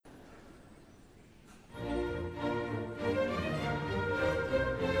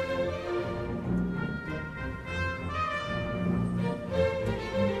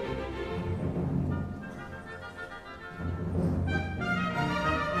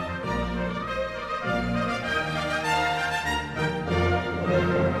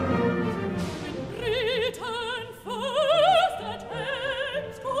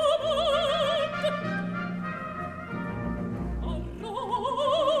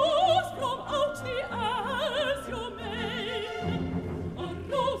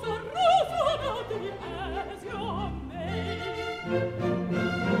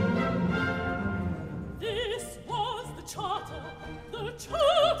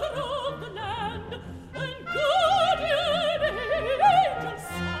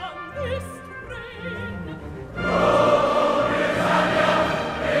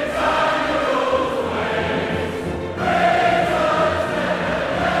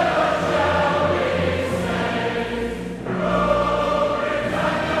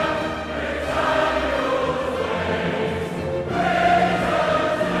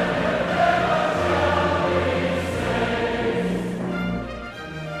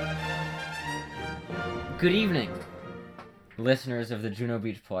Good evening, listeners of the Juno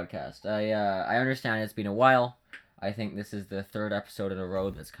Beach podcast. I understand it's been a while. I think this is the third episode in a row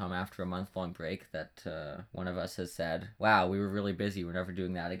that's come after a month-long break that one of us has said, wow, we were really busy, we're never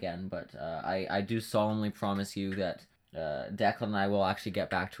doing that again. But I do solemnly promise you that Declan and I will actually get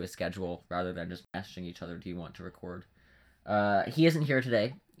back to a schedule rather than just messaging each other, do you want to record? He isn't here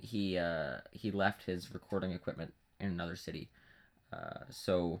today. He left his recording equipment in another city.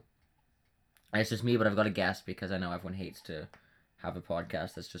 So it's just me, but I've got a guest because I know everyone hates to have a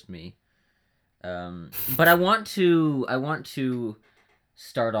podcast that's just me. But I want to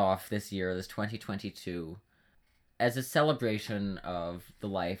start off this year, this 2022, as a celebration of the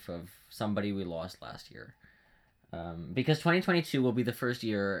life of somebody we lost last year. Because 2022 will be the first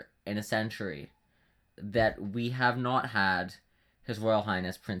year in a century that we have not had His Royal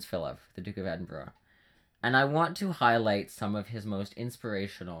Highness Prince Philip, the Duke of Edinburgh. And I want to highlight some of his most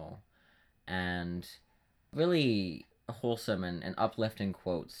inspirational and really wholesome and uplifting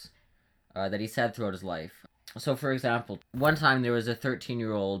quotes that he said throughout his life. So, for example, one time there was a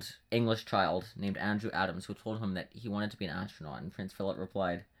 13-year-old English child named Andrew Adams who told him that he wanted to be an astronaut, and Prince Philip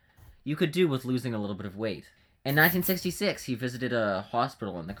replied, "You could do with losing a little bit of weight." In 1966, he visited a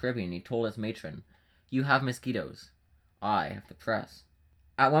hospital in the Caribbean. He told its matron, "You have mosquitoes. I have the press."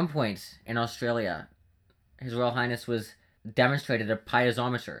 At one point in Australia, His Royal Highness was demonstrated a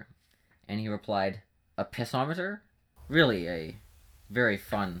piezometer, and he replied, "A pissometer?" Really a very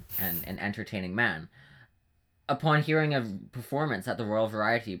fun and entertaining man. Upon hearing a performance at the Royal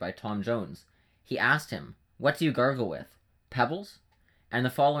Variety by Tom Jones, he asked him, "What do you gargle with? Pebbles?" And the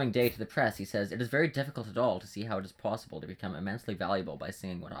following day to the press, he says, "It is very difficult at all to see how it is possible to become immensely valuable by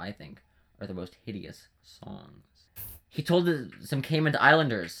singing what I think are the most hideous songs." He told some Cayman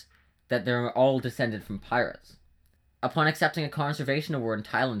Islanders that they're all descended from pirates. Upon accepting a conservation award in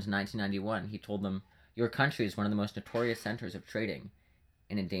Thailand in 1991, he told them, "Your country is one of the most notorious centers of trading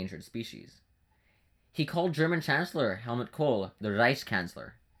in endangered species." He called German Chancellor Helmut Kohl the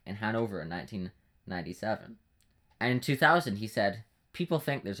Reichskanzler in Hanover in 1997. And in 2000, he said, "People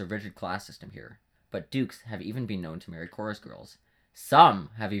think there's a rigid class system here, but dukes have even been known to marry chorus girls. Some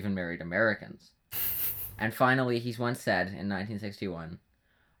have even married Americans." And finally, he's once said in 1961,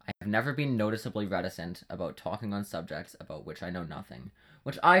 "I have never been noticeably reticent about talking on subjects about which I know nothing,"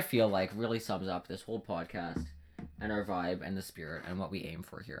 which I feel like really sums up this whole podcast and our vibe and the spirit and what we aim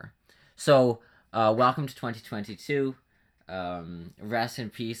for here. So, welcome to 2022. Rest in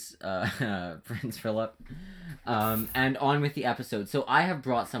peace, Prince Philip. And on with the episode. So I have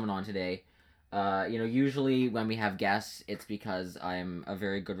brought someone on today. Usually when we have guests, it's because I'm a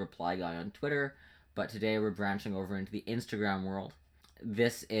very good reply guy on Twitter, but today we're branching over into the Instagram world.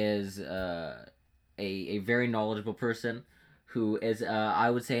 This is a very knowledgeable person who is, I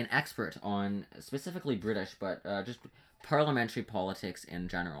would say, an expert on specifically British, but just parliamentary politics in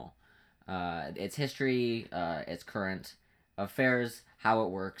general. Its history, its current affairs, how it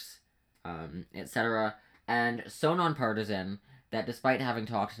works, etc. And so nonpartisan that despite having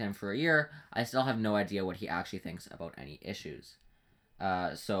talked to him for a year, I still have no idea what he actually thinks about any issues.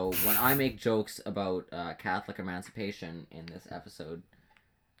 So when I make jokes about Catholic emancipation in this episode,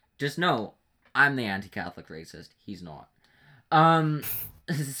 just know I'm the anti-Catholic racist. He's not.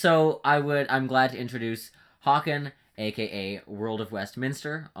 So I'm glad to introduce Hawken, aka World of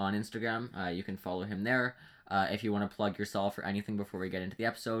Westminster, on Instagram. You can follow him there. If you want to plug yourself or anything before we get into the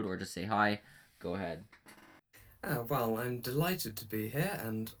episode, or just say hi, go ahead. Well, I'm delighted to be here,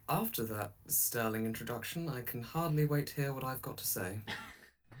 and after that sterling introduction, I can hardly wait to hear what I've got to say.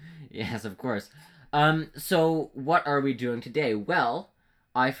 Yes, of course. So what are we doing today? Well,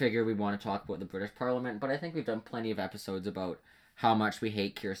 I figure we want to talk about the British Parliament, but I think we've done plenty of episodes about how much we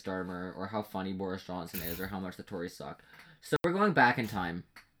hate Keir Starmer, or how funny Boris Johnson is, or how much the Tories suck. So we're going back in time.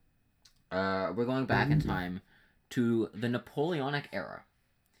 To the Napoleonic era,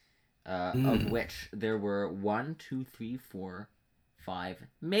 of which there were 1, 2, 3, 4, 5,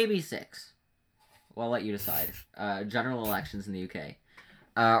 maybe 6. Well, I'll let you decide. General elections in the UK.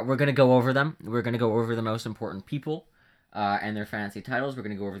 We're going to go over them. We're going to go over the most important people and their fancy titles. We're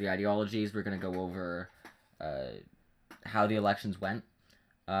going to go over the ideologies. We're going to go over how the elections went.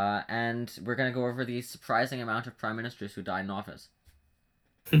 And we're going to go over the surprising amount of prime ministers who died in office.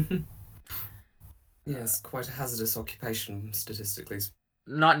 Yes, quite a hazardous occupation, statistically.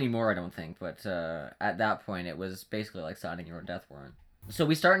 Not anymore, I don't think, but at that point it was basically like signing your own death warrant. So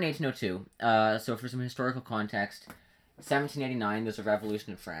we start in 1802. So for some historical context, 1789, there's a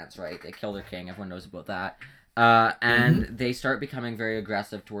revolution in France, right? They kill their king, everyone knows about that. And they start becoming very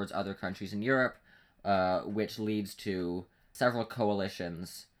aggressive towards other countries in Europe, which leads to several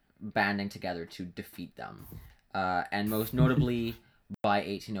coalitions banding together to defeat them. And most notably, by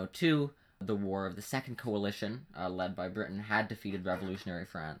 1802, the War of the Second Coalition, led by Britain, had defeated revolutionary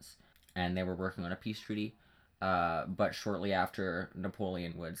France, and they were working on a peace treaty. But shortly after,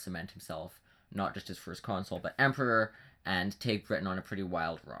 Napoleon would cement himself not just as first consul, but emperor, and take Britain on a pretty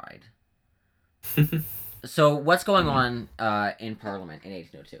wild ride. So, what's going on in Parliament in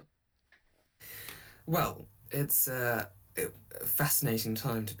 1802? Well, it's a fascinating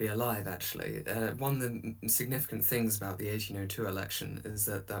time to be alive, actually. One of the significant things about the 1802 election is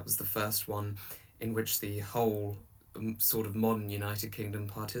that that was the first one in which the whole sort of modern United Kingdom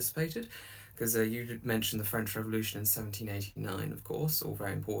participated. Because you mentioned the French Revolution in 1789, of course, all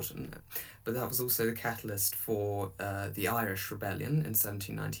very important. But that was also the catalyst for the Irish Rebellion in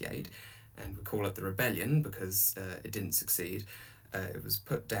 1798. And we call it the Rebellion because it didn't succeed. It was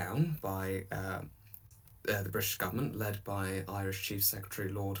put down by the British government, led by Irish Chief Secretary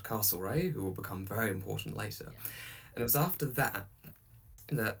Lord Castlereagh, who will become very important later. Yeah. And it was after that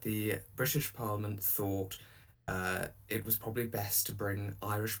that the British Parliament thought it was probably best to bring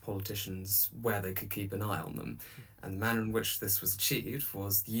Irish politicians where they could keep an eye on them. And the manner in which this was achieved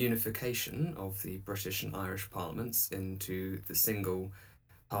was the unification of the British and Irish parliaments into the single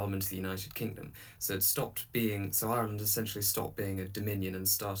Parliament of the United Kingdom. So Ireland essentially stopped being a dominion and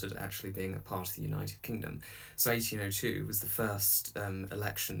started actually being a part of the United Kingdom. So 1802 was the first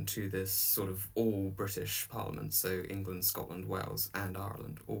election to this sort of all British Parliament, so England, Scotland, Wales and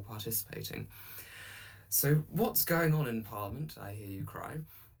Ireland all participating. So what's going on in Parliament, I hear you cry.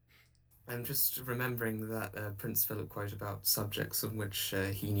 I'm just remembering that Prince Philip quote about subjects on which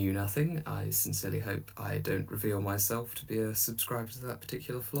he knew nothing. I sincerely hope I don't reveal myself to be a subscriber to that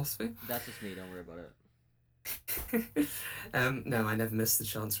particular philosophy. That's just me, don't worry about it. No, I never miss the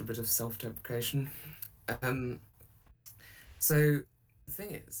chance for a bit of self-deprecation. So the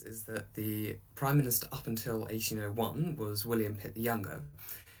thing is that the Prime Minister up until 1801 was William Pitt the Younger,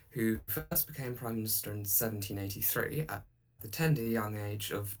 who first became Prime Minister in 1783 at the tender young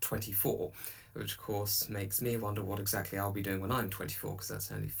age of 24, which of course makes me wonder what exactly I'll be doing when I'm 24, because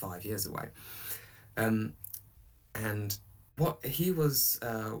that's only 5 years away. And what he was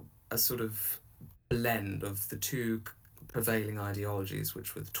a sort of blend of the two prevailing ideologies,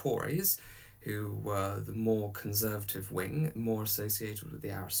 which were the Tories, who were the more conservative wing, more associated with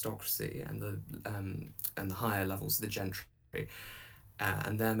the aristocracy and the higher levels of the gentry,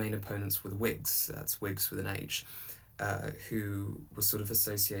 and their main opponents were the Whigs. That's Whigs with an H. Who was sort of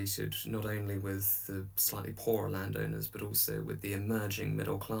associated not only with the slightly poorer landowners, but also with the emerging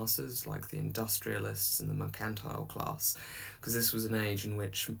middle classes, like the industrialists and the mercantile class, because this was an age in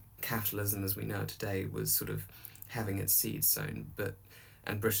which capitalism, as we know it today, was sort of having its seeds sown,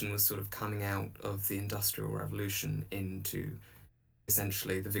 and Britain was sort of coming out of the Industrial Revolution into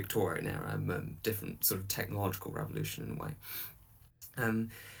essentially the Victorian era, a different sort of technological revolution in a way.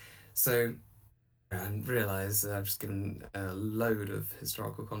 So I realise I've just given a load of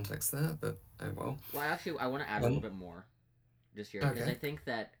historical context there, but oh well. Well, actually, I want to add a little bit more just here, because I think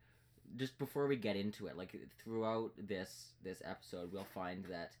that just before we get into it, like throughout this episode, we'll find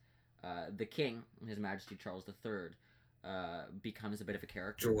that the King, His Majesty Charles III, becomes a bit of a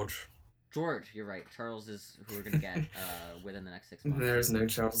character. George, you're right. Charles is who we're going to get within the next 6 months. There is no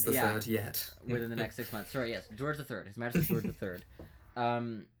Charles III yet. Within the next 6 months. Sorry, yes. George III. His Majesty George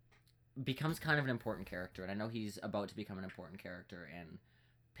III. Becomes kind of an important character, and I know he's about to become an important character in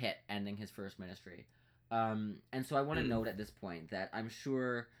Pitt ending his first ministry. And so I want to note at this point that I'm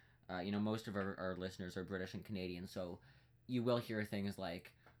sure, most of our listeners are British and Canadian, so you will hear things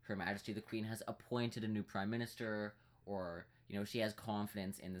like Her Majesty the Queen has appointed a new Prime Minister, or, she has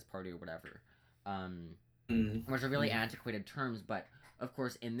confidence in this party or whatever. Which are really antiquated terms, but of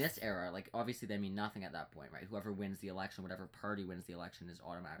course in this era, like obviously they mean nothing at that point, right? Whoever wins the election, whatever party wins the election is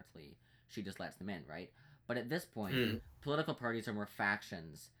automatically, she just lets them in, right? But at this point, political parties are more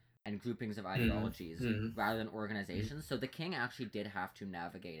factions and groupings of ideologies rather than organizations. So the king actually did have to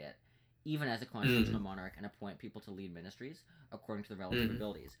navigate it, even as a constitutional monarch, and appoint people to lead ministries according to the relative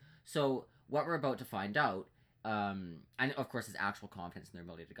abilities. So what we're about to find out, and of course his actual confidence in their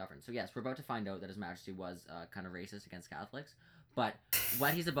ability to govern. So yes, we're about to find out that His Majesty was kind of racist against Catholics, but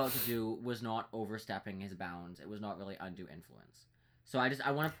what he's about to do was not overstepping his bounds. It was not really undue influence. So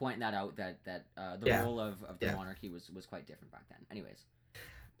I want to point that out, that the role of the monarchy was quite different back then. Anyways,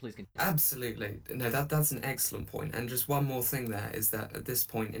 please continue. Absolutely. No, that's an excellent point. And just one more thing there is that at this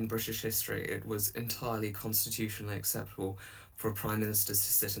point in British history, it was entirely constitutionally acceptable for a Prime Minister to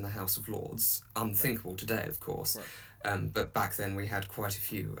sit in the House of Lords. Unthinkable today, of course. But back then we had quite a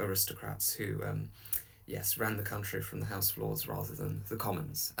few aristocrats who yes, ran the country from the House of Lords rather than the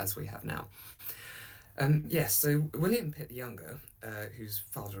Commons, as we have now. Yes, so William Pitt the Younger, whose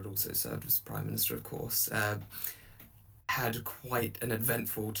father had also served as Prime Minister, of course, had quite an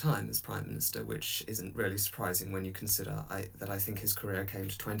eventful time as Prime Minister, which isn't really surprising when you consider that I think his career came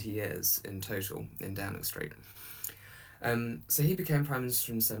to 20 years in total in Downing Street. So he became Prime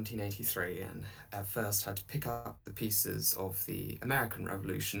Minister in 1783 and at first had to pick up the pieces of the American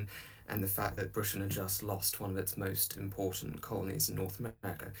Revolution and the fact that Britain had just lost one of its most important colonies in North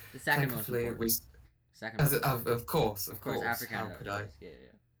America. The second most Thankfully, important. we, Second most important. of course, Of course, after how Canada, could of I? course. Yeah,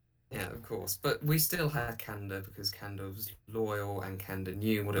 yeah. Yeah, of course. But we still had Canada because Canada was loyal and Canada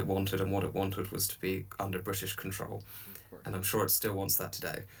knew what it wanted, and what it wanted was to be under British control. Of course. And I'm sure it still wants that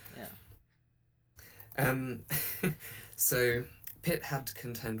today. Yeah. So Pitt had to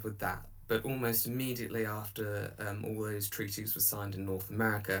contend with that, but almost immediately after all those treaties were signed in North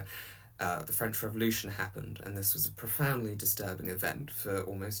America, the French Revolution happened, and this was a profoundly disturbing event for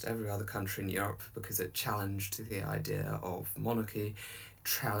almost every other country in Europe because it challenged the idea of monarchy,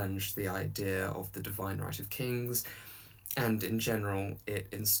 challenged the idea of the divine right of kings, and in general, it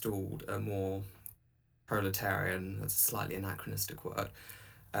installed a more proletarian, that's a slightly anachronistic word,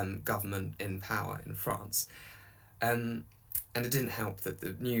 government in power in France. Um, and it didn't help that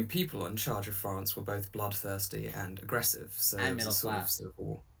the new people in charge of France were both bloodthirsty and aggressive. So And it was middle a sort class. of civil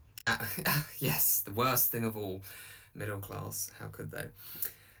war. Yes, the worst thing of all, middle class. How could they?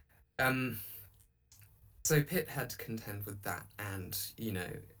 Um, so Pitt had to contend with that, and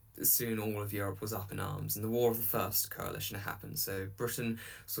soon all of Europe was up in arms, and the War of the First Coalition happened. So Britain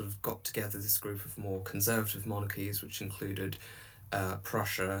sort of got together this group of more conservative monarchies, which included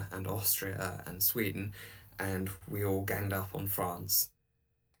Prussia and Austria and Sweden, and we all ganged up on France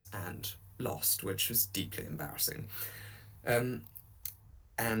and lost, which was deeply embarrassing. Um,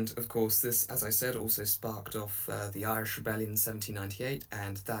 and of course, this, as I said, also sparked off the Irish Rebellion in 1798,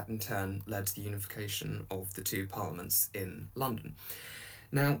 and that in turn led to the unification of the two parliaments in London.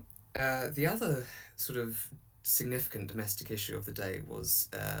 Now, the other sort of significant domestic issue of the day was,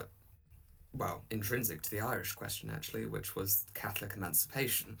 well, intrinsic to the Irish question, actually, which was Catholic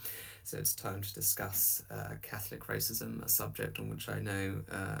emancipation. So it's time to discuss Catholic racism, a subject on which I know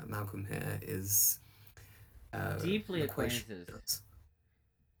Malcolm here is Deeply loquacious. acquainted.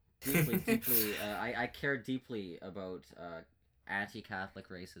 Deeply. I care deeply about anti-Catholic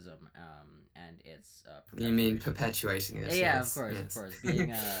racism and its You mean perpetuation. perpetuating it? Yeah, Yes, of yes. course.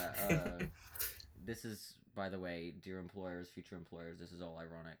 Being this is, by the way, dear employers, future employers, this is all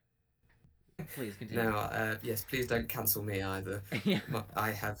ironic. Please continue. Now, yes, please don't cancel me either. Yeah.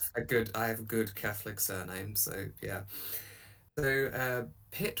 I have a good Catholic surname, so yeah. So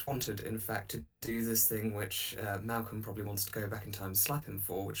Pitt wanted, in fact, to do this thing which Malcolm probably wants to go back in time and slap him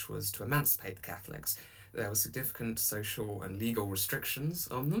for, which was to emancipate the Catholics. There were significant social and legal restrictions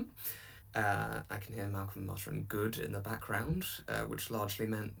on them. I can hear Malcolm muttering "good" in the background, which largely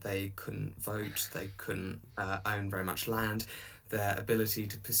meant they couldn't vote, they couldn't own very much land, their ability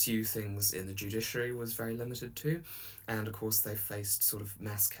to pursue things in the judiciary was very limited too, and of course they faced sort of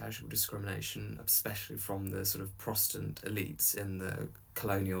mass casual discrimination, especially from the sort of Protestant elites in the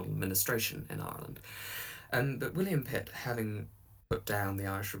colonial administration in Ireland. But William Pitt, having put down the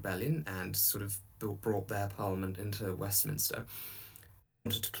Irish Rebellion and sort of brought their parliament into Westminster,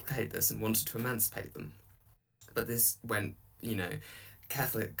 wanted to placate this and wanted to emancipate them. But this went,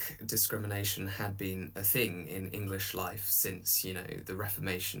 Catholic discrimination had been a thing in English life since, the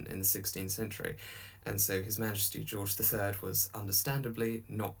Reformation in the 16th century. And so His Majesty George III was understandably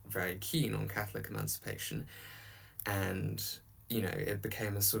not very keen on Catholic emancipation. And, it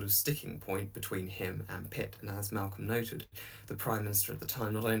became a sort of sticking point between him and Pitt. And as Malcolm noted, the Prime Minister at the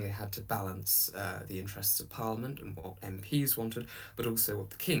time not only had to balance the interests of Parliament and what MPs wanted, but also what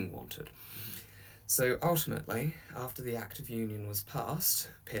the King wanted. So ultimately, after the Act of Union was passed,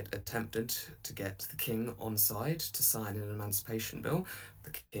 Pitt attempted to get the King on side to sign an emancipation bill.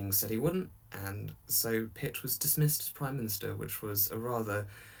 The King said he wouldn't, and so Pitt was dismissed as Prime Minister, which was a rather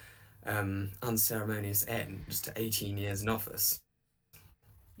unceremonious end to 18 years in office.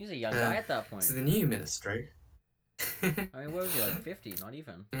 He was a young guy at that point. So the new ministry... I mean, what was he, like 50? Not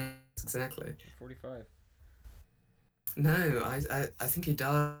even. Exactly. 45. No, I think he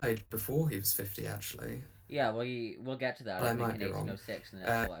died before he was 50, actually. Yeah, well, we'll get to that. But I I think might in be wrong. 1806 in the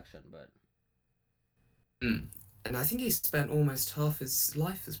next election, but... And I think he spent almost half his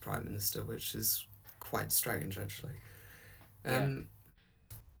life as Prime Minister, which is quite strange, actually.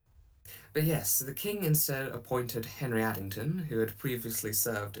 But yes, so the King instead appointed Henry Addington, who had previously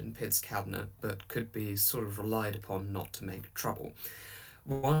served in Pitt's cabinet, but could be sort of relied upon not to make trouble.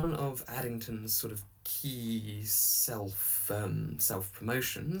 One of Addington's sort of key self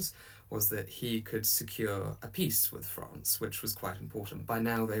promotions was that he could secure a peace with France, which was quite important. By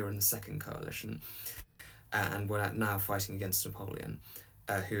now, they were in the Second Coalition and were now fighting against Napoleon,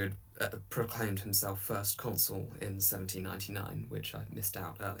 who had proclaimed himself first consul in 1799, which I missed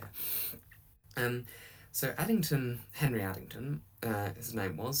out earlier. So Addington, Henry Addington, his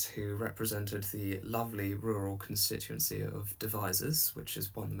name was, who represented the lovely rural constituency of Devizes, which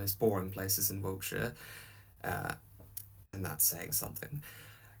is one of the most boring places in Wiltshire, and that's saying something,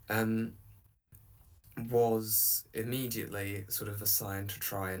 was immediately sort of assigned to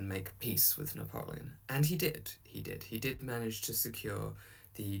try and make peace with Napoleon. And he did. He did. He did manage to secure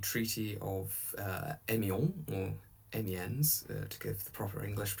the Treaty of Amiens, or Amiens, to give the proper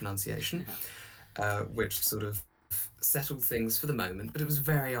English pronunciation, which sort of settled things for the moment, but it was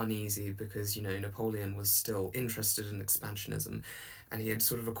very uneasy because, you know, Napoleon was still interested in expansionism and he had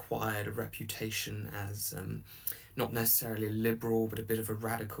sort of acquired a reputation as not necessarily liberal, but a bit of a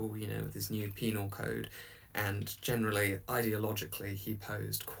radical, you know, with his new penal code. And generally, ideologically, he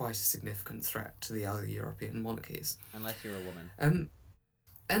posed quite a significant threat to the other European monarchies. Unless you're a woman.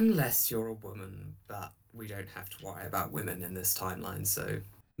 Unless you're a woman, but we don't have to worry about women in this timeline, so.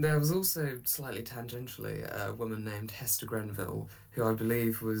 There was also, slightly tangentially, a woman named Hester Grenville, who I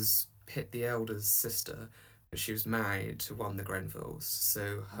believe was Pitt the Elder's sister, but she was married to one of the Grenvilles,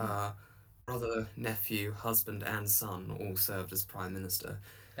 so her brother, nephew, husband, and son all served as Prime Minister.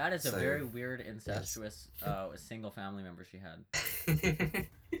 That is a very weird, incestuous single family member she had.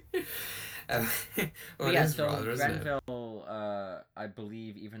 Well, yeah, so rather, Grenville, I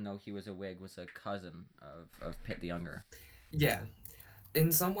believe, even though he was a Whig, was a cousin of Pitt the Younger. Yeah. In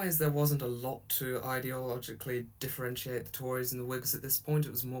some ways, there wasn't a lot to ideologically differentiate the Tories and the Whigs at this point.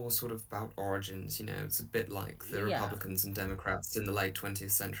 It was more sort of about origins, you know, it's a bit like the Republicans and Democrats in the late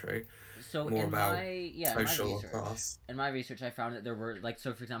 20th century. So more about social class. In my research, I found that there were, like,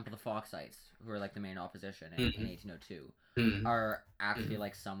 so for example, the Foxites, who are like the main opposition in 1802, are actually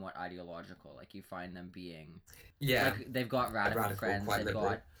like somewhat ideological. Like, you find them being, like, they've got radical friends, they've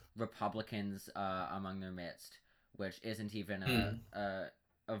got Republicans among their midst, which isn't even a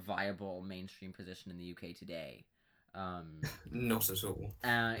viable mainstream position in the UK today. Not at all.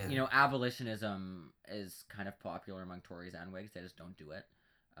 You know, abolitionism is kind of popular among Tories and Whigs. They just don't do it.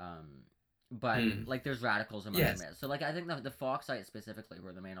 But like, there's radicals among them. So like, I think the Foxites specifically,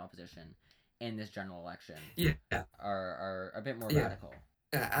 were the main opposition in this general election. Are a bit more radical.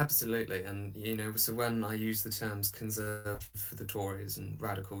 Yeah, absolutely. And, you know, so when I use the terms conservative for the Tories and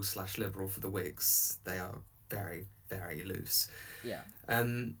radical/liberal for the Whigs, they are very, very loose.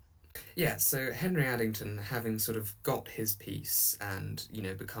 So Henry Addington, having sort of got his peace and, you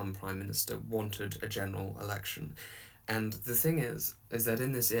know, become Prime Minister, wanted a general election. And the thing is that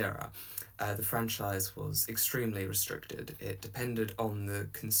in this era, the franchise was extremely restricted. It depended on the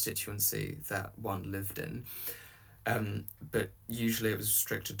constituency that one lived in. But usually it was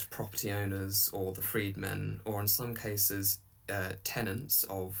restricted to property owners or the freedmen, or in some cases, tenants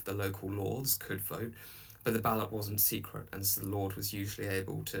of the local lords could vote. But the ballot wasn't secret, and so the Lord was usually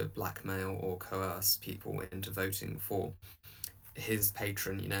able to blackmail or coerce people into voting for his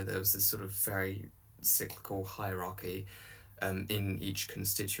patron. You know, there was this sort of very cyclical hierarchy in each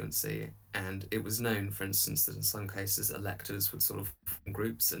constituency, and it was known, for instance, that in some cases electors would sort of form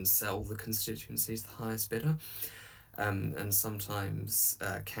groups and sell the constituency to the highest bidder. And sometimes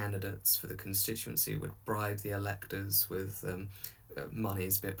candidates for the constituency would bribe the electors with money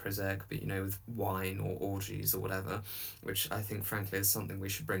is a bit prosaic, but, you know, with wine or orgies or whatever, which I think, frankly, is something we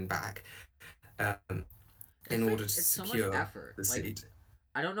should bring back in order to secure the seat.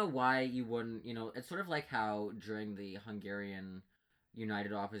 I don't know why you wouldn't, you know, it's sort of like how during the Hungarian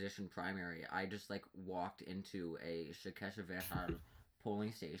United Opposition primary, I just, like, walked into a Székesfehérvár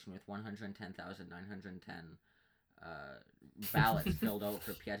polling station with 110,910 ballots filled out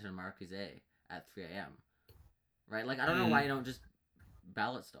for Péter Márkizai at 3 a.m. Right? Like, I don't know why you don't just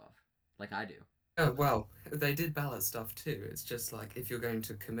ballot stuff like I do. Oh, well, they did ballot stuff too. It's just like, if you're going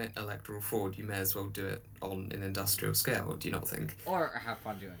to commit electoral fraud, you may as well do it on an industrial scale, do you not think? Or have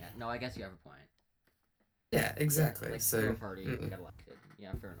fun doing it. No, I guess you have a point. Yeah, exactly. Like, so a party, get elected.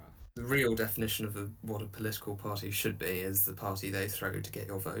 Yeah, fair enough. The real definition of what a political party should be is the party they throw to get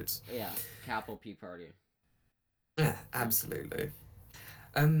your votes. Yeah, capital P party. Yeah, absolutely.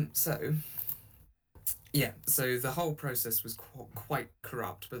 So the whole process was quite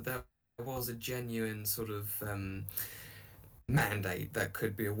corrupt, but there was a genuine sort of mandate that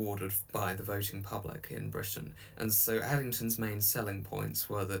could be awarded by the voting public in Britain. And so Addington's main selling points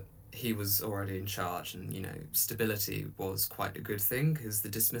were that he was already in charge, and, you know, stability was quite a good thing, because the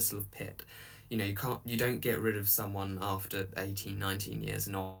dismissal of Pitt, you don't get rid of someone after 18, 19 years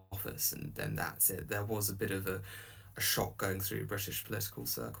in office and then that's it. There was a bit of a shock going through British political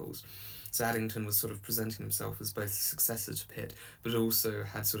circles. So Addington was sort of presenting himself as both a successor to Pitt, but also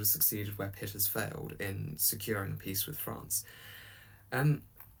had sort of succeeded where Pitt has failed in securing peace with France. Um,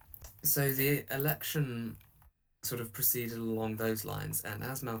 so the election sort of proceeded along those lines, and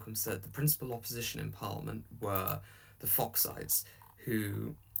as Malcolm said, the principal opposition in Parliament were the Foxites,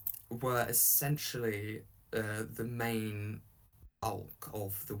 who were essentially the main bulk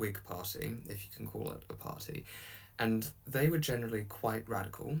of the Whig Party, if you can call it a party, and they were generally quite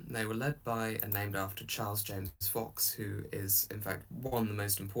radical. They were led by and named after Charles James Fox, who is, in fact, one of the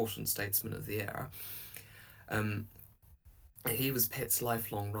most important statesmen of the era. Um, he was Pitt's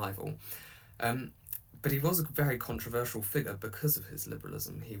lifelong rival. Um, but he was a very controversial figure because of his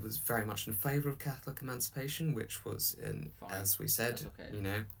liberalism. He was very much in favour of Catholic emancipation, which was, as we said, okay. you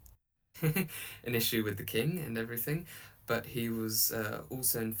know, an issue with the king and everything. But he was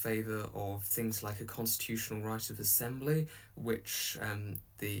also in favour of things like a constitutional right of assembly, which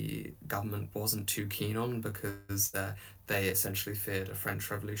the government wasn't too keen on because they essentially feared a French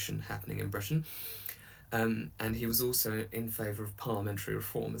Revolution happening in Britain. And he was also in favour of parliamentary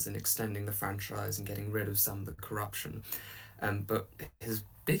reform, as in extending the franchise and getting rid of some of the corruption. But his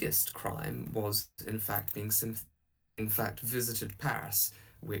biggest crime was, in fact, visited Paris,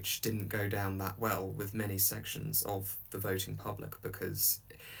 which didn't go down that well with many sections of the voting public because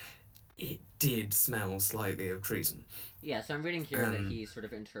it did smell slightly of treason. Yeah, so I'm reading here that he sort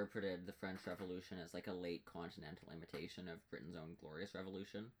of interpreted the French Revolution as like a late continental imitation of Britain's own Glorious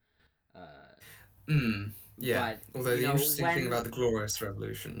Revolution. Yeah. But, although the interesting thing about the Glorious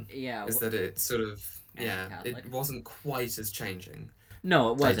Revolution is that it sort of it wasn't quite as changing.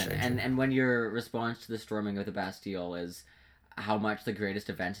 No, it wasn't. And when your response to the storming of the Bastille is how much the greatest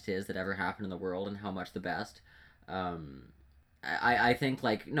event it is that ever happened in the world and how much the best, I think,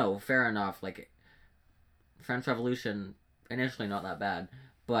 like, no, fair enough, like, French Revolution initially not that bad,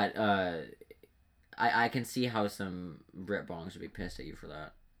 but I can see how some Brit bongs would be pissed at you for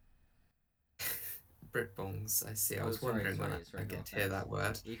that. Brit bongs, I see. I was wondering when I get to hear that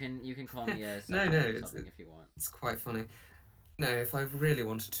word. You can call me a no, something if you want. It's quite funny. No, if I really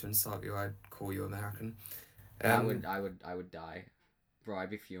wanted to insult you, I'd call you American. I would die, bro.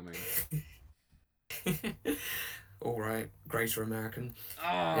 I'd be fuming. All right, Greater American.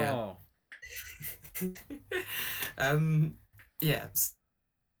 Oh. Yeah.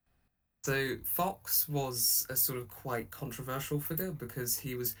 So Fox was a sort of quite controversial figure because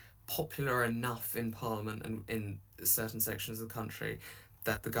he was popular enough in Parliament and in certain sections of the country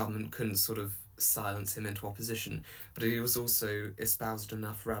that the government couldn't sort of silence him into opposition, but he was also espoused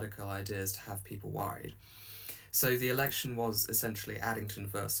enough radical ideas to have people worried. So the election was essentially Addington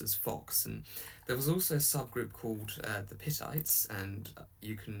versus Fox, and there was also a subgroup called the Pittites, and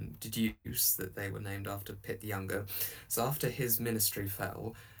you can deduce that they were named after Pitt the Younger. So after his ministry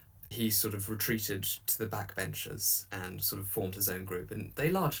fell, he sort of retreated to the backbenchers and sort of formed his own group, and they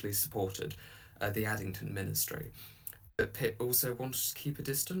largely supported the Addington ministry. But Pitt also wanted to keep a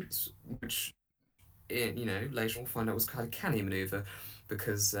distance, which, later we'll find out was kind of a canny manoeuvre,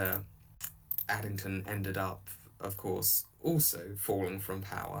 because Addington ended up, of course, also falling from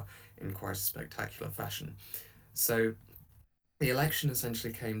power in quite a spectacular fashion. So the election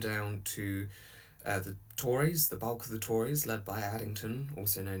essentially came down to the Tories, the bulk of the Tories, led by Addington,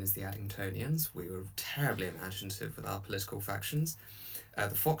 also known as the Addingtonians. We were terribly imaginative with our political factions. The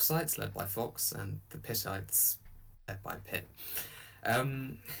Foxites, led by Fox, and the Pittites, led by Pitt.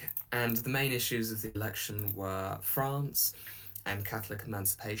 And the main issues of the election were France and Catholic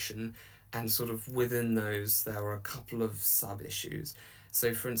emancipation, and sort of within those there were a couple of sub-issues.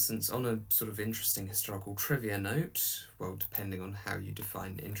 So, for instance, on a sort of interesting historical trivia note, well, depending on how you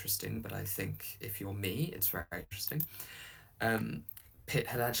define interesting, but I think if you're me, it's very interesting, Pitt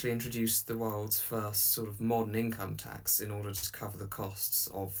had actually introduced the world's first sort of modern income tax in order to cover the costs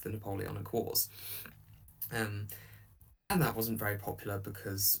of the Napoleonic Wars. And that wasn't very popular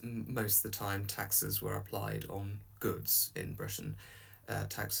because most of the time taxes were applied on goods in Britain.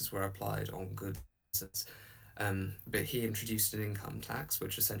 Taxes were applied on goods. But he introduced an income tax,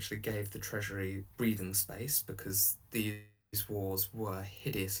 which essentially gave the Treasury breathing space because these wars were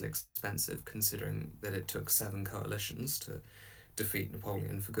hideously expensive, considering that it took 7 coalitions to defeat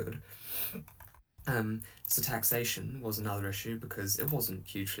Napoleon for good. So taxation was another issue because it wasn't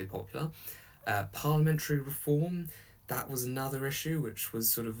hugely popular. Parliamentary reform, that was another issue which was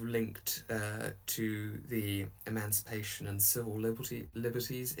sort of linked to the emancipation and civil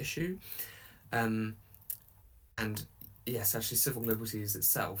liberties issue. And yes, actually, civil liberties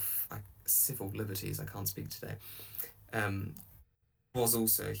itself, civil liberties, I can't speak today, was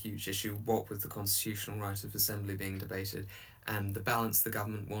also a huge issue, what with the constitutional right of assembly being debated, and the balance the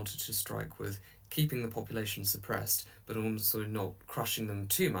government wanted to strike with keeping the population suppressed, but also not crushing them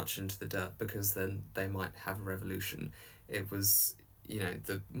too much into the dirt, because then they might have a revolution. It was,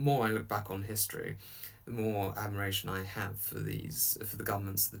 the more I look back on history, the more admiration I have for the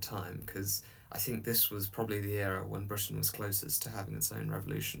governments of the time, because I think this was probably the era when Britain was closest to having its own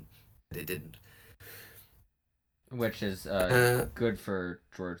revolution, but it didn't. Which is good for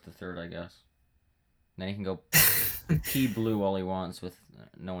George III, I guess. Then he can go pea blue all he wants with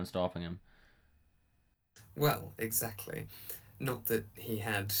no one stopping him. Well, exactly. Not that he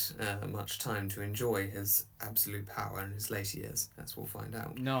had much time to enjoy his absolute power in his later years, as we'll find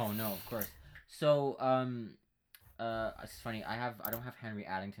out. No, of course. So, it's funny. I don't have Henry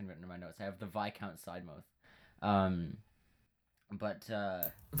Addington written in my notes. I have the Viscount Sidmouth. But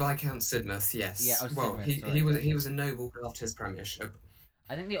Viscount Sidmouth, yes. Yeah, well, Sidmouth, he was a noble who loved his premiership.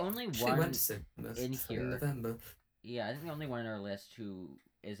 I think the only Actually one went to Sidmouth in here. November. Yeah, I think the only one in our list who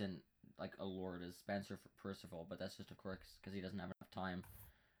isn't like a lord is Spencer Perceval, but that's just of course because he doesn't have enough time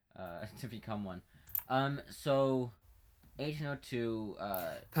to become one. So 1802.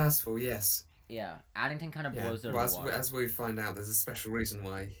 Perceval, yes. Yeah, Addington kind of blows it well, out of the water. as we find out, there's a special reason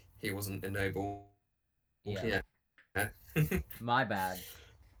why he wasn't a noble. Yeah. My bad.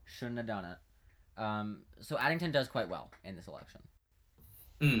 Shouldn't have done it. So Addington does quite well in this election.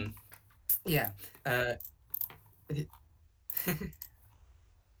 Yeah.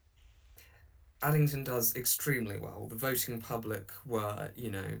 Addington does extremely well. The voting public were,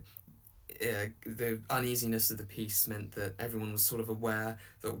 the uneasiness of the peace meant that everyone was sort of aware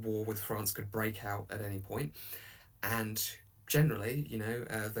that war with France could break out at any point. And generally,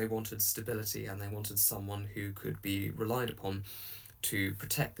 they wanted stability, and they wanted someone who could be relied upon to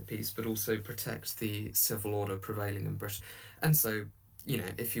protect the peace, but also protect the civil order prevailing in Britain. And so,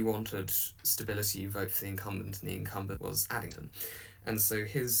 if you wanted stability, you vote for the incumbent, and the incumbent was Addington. And so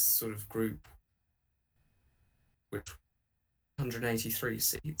his sort of group, which 183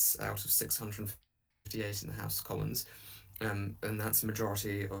 seats out of 658 in the House of Commons, and that's a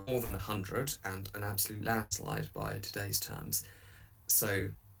majority of more than 100 and an absolute landslide by today's terms. So,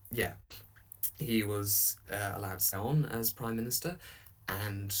 yeah, he was allowed to stay on as Prime Minister,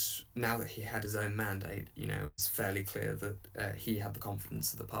 and now that he had his own mandate, it's fairly clear that he had the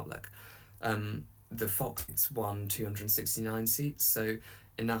confidence of the public. The Fox won 269 seats, so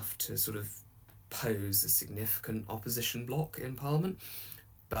enough to sort of pose a significant opposition bloc in Parliament,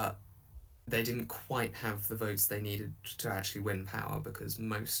 but they didn't quite have the votes they needed to actually win power, because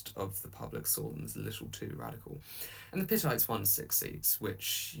most of the public saw them as a little too radical. And the Pittites won 6 seats,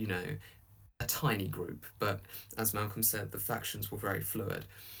 which, a tiny group, but as Malcolm said, the factions were very fluid.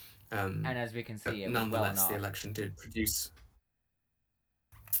 And as we can see, nonetheless, the election did produce.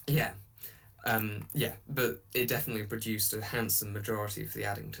 Yeah. But it definitely produced a handsome majority for the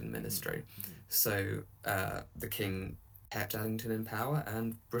Addington ministry. So the king kept Addington in power,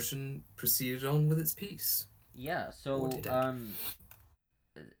 and Britain proceeded on with its peace. Yeah, so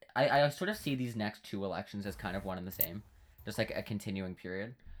I sort of see these next 2 elections as kind of one and the same, just like a continuing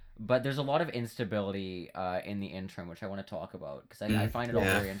period. But there's a lot of instability in the interim, which I want to talk about, because I find it all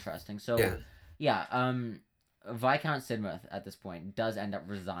very interesting. So, Viscount Sidmouth at this point does end up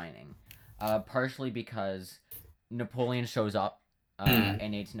resigning, partially because Napoleon shows up in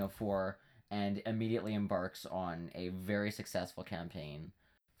 1804 and immediately embarks on a very successful campaign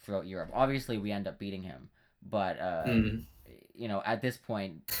throughout Europe. Obviously, we end up beating him, but at this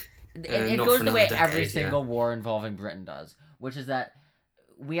point, it goes the way every single war involving Britain does, which is that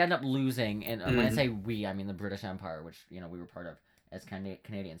we end up losing, and when I say we, I mean the British Empire, which we were part of as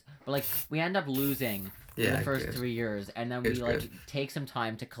Canadians. But like we end up losing in the first 3 years, and then we take some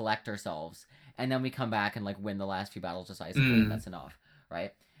time to collect ourselves, and then we come back and win the last few battles decisively, and that's enough,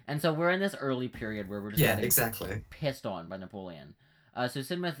 right? And so we're in this early period where we're just getting pissed on by Napoleon. So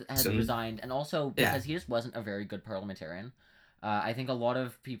Sidmouth has resigned, and also because he just wasn't a very good parliamentarian. I think a lot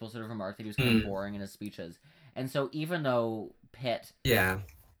of people sort of remarked that he was kind of boring in his speeches. And so even though Pitt,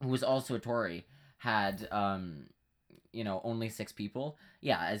 who was also a Tory, had only 6 people,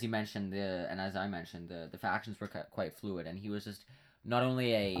 as you mentioned, and as I mentioned, the factions were quite fluid, and he was just not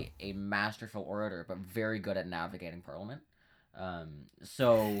only a masterful orator, but very good at navigating Parliament.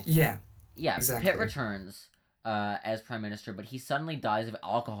 Exactly. Pitt returns as Prime Minister, but he suddenly dies of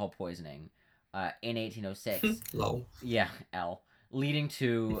alcohol poisoning in 1806. Lol. Yeah, L. Leading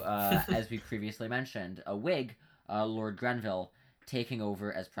to, as we previously mentioned, a Whig, Lord Grenville, taking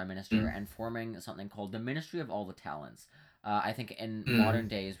over as Prime Minister and forming something called the Ministry of All the Talents. I think in modern Mm.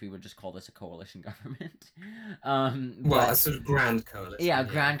 days we would just call this a coalition government. Well, a But sort of grand yeah, a coalition, yeah.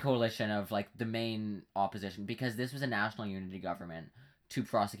 grand coalition of like the main opposition, because this was a national unity government to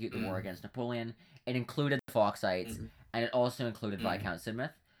prosecute the war Mm. against Napoleon. It included the Foxites, Mm. and it also included Mm. Viscount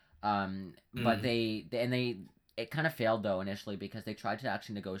Sidmouth. But Mm. they it kind of failed though initially because they tried to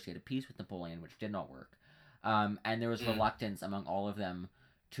actually negotiate a peace with Napoleon, which did not work. And there was Mm. reluctance among all of them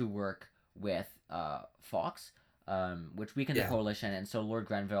to work with Fox, which weakened the Yeah. coalition. And so Lord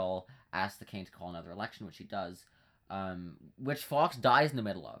Grenville asked the king to call another election, which he does, which Fox dies in the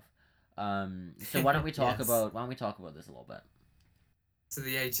middle of. So Yes. why don't we talk about this a little bit? So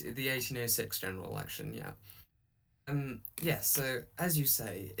the 1806 general election, yeah. Yeah, so as you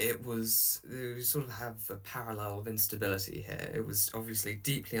say, we sort of have a parallel of instability here. It was obviously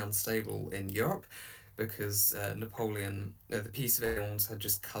deeply unstable in Europe because the Peace of Amiens had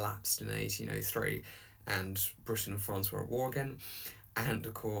just collapsed in 1803 and Britain and France were at war again. And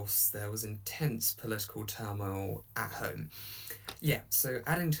of course, there was intense political turmoil at home. Yeah, so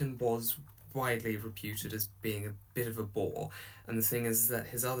Addington was widely reputed as being a bit of a bore, and the thing is that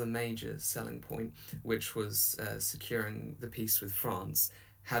his other major selling point, which was securing the peace with France,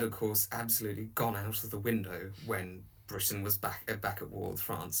 had of course absolutely gone out of the window when Britain was back at war with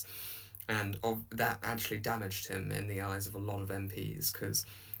France, and that actually damaged him in the eyes of a lot of MPs because,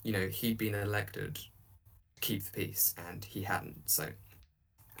 he'd been elected to keep the peace and he hadn't, so it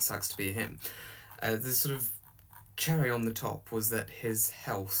sucks to be him. The sort of cherry on the top was that his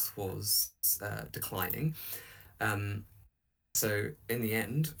health was declining. Um, so, in the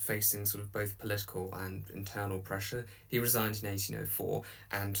end, facing sort of both political and internal pressure, he resigned in 1804,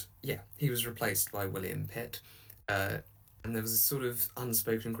 and yeah, he was replaced by William Pitt. Uh, and there was a sort of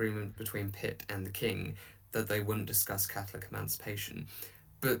unspoken agreement between Pitt and the king that they wouldn't discuss Catholic emancipation.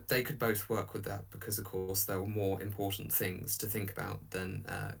 But they could both work with that because, of course, there were more important things to think about than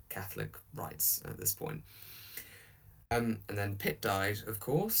Catholic rights at this point. And then Pitt died, of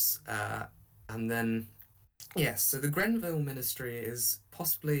course. And then, yes, so the Grenville ministry is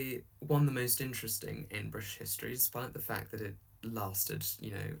possibly one of the most interesting in British history, despite the fact that it lasted,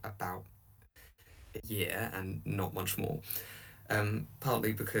 about a year and not much more.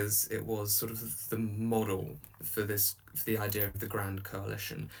 Partly because it was sort of the model for the idea of the Grand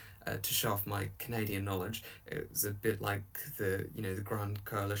Coalition. To show off my Canadian knowledge, it was a bit like the Grand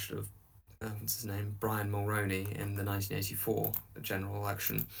Coalition of what's his name, Brian Mulroney in the 1984 general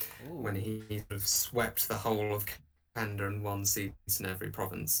election, when Ooh, he sort of swept the whole of Canada and won seats in every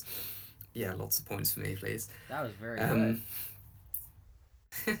province. Yeah, lots of points for me, please. that was very good. Um,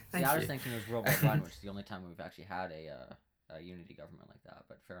 See, I thank was you. thinking it was World War One, which is the only time we've actually had a unity government like that.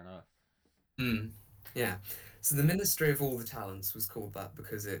 But fair enough. Mm, yeah. So the Ministry of All the Talents was called that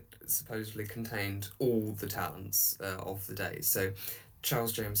because it supposedly contained all the talents of the day. So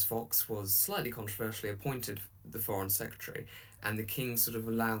Charles James Fox was slightly controversially appointed the Foreign Secretary, and the King sort of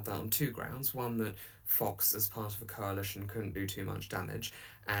allowed that on two grounds. One, that Fox, as part of a coalition, couldn't do too much damage,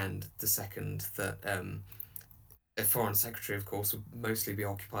 and the second, that a Foreign Secretary, of course, would mostly be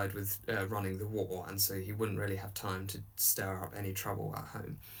occupied with running the war, and so he wouldn't really have time to stir up any trouble at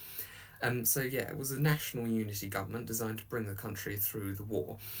home. So yeah, it was a national unity government designed to bring the country through the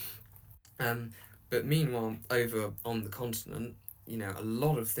war. Um, but meanwhile, over on the continent, a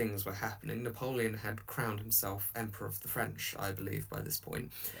lot of things were happening. Napoleon had crowned himself Emperor of the French, I believe, by this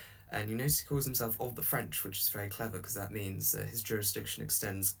point. Yep. And you notice he calls himself of the French, which is very clever because that means his jurisdiction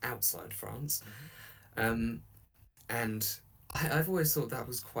extends outside France. Mm-hmm. Um, and I've always thought that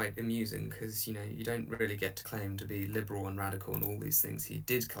was quite amusing because, you don't really get to claim to be liberal and radical and all these things he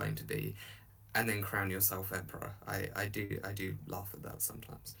did claim to be and then crown yourself emperor. I do laugh at that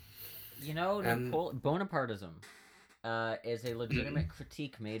sometimes. You know, Um, Bonapartism is a legitimate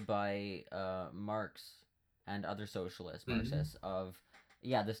critique made by Marx and other socialist mm, Marxists of,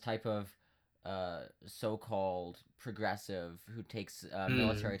 yeah, this type of so-called progressive who takes mm,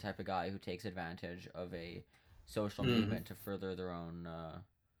 military type of guy who takes advantage of a social mm. movement to further their own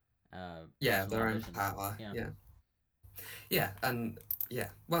Yeah, personal their own ambitions. power. Yeah, Yeah, yeah, and yeah.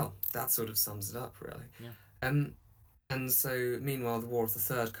 Well, that sort of sums it up, really. yeah. Um, and so meanwhile, the War of the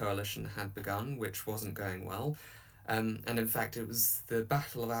Third Coalition had begun, which wasn't going well. And in fact, it was the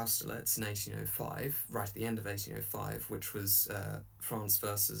Battle of Austerlitz in 1805, right at the end of 1805, which was France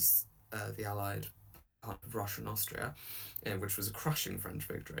versus the Allied part of Russia and Austria, which was a crushing French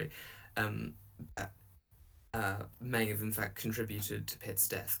victory. Um, may have in fact contributed to Pitt's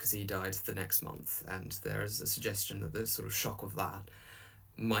death because he died the next month, and there is a suggestion that the sort of shock of that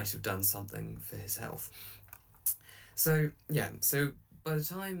might have done something for his health. So yeah, so by the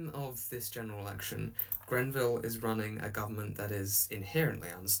time of this general election, Grenville is running a government that is inherently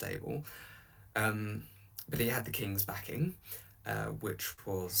unstable, but he had the king's backing, which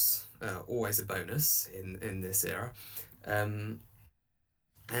was always a bonus in this era. Um,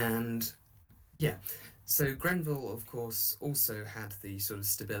 and yeah, so Grenville, of course, also had the sort of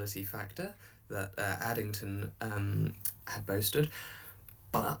stability factor that Addington had boasted,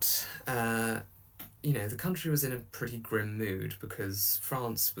 but the country was in a pretty grim mood because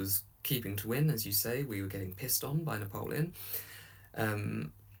France was keeping to win, as you say. We were getting pissed on by Napoleon.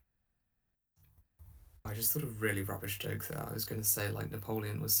 Um, I just thought of a really rubbish joke there. I was going to say, like,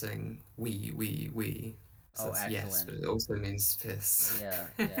 Napoleon was saying, we. So Oh, that's yes, excellent. but it also means piss. Yeah,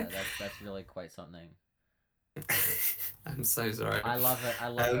 that's really quite something. I'm so sorry. I love it. I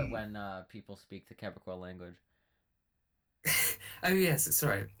love it Um, when people speak the Quebecois language. oh, yes,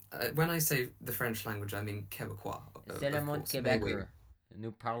 sorry. When I say the French language, I mean Quebecois, C'est le of monde course. Mais oui. québécois.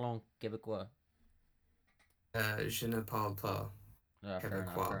 Nous parlons québécois. Je ne parle pas Fair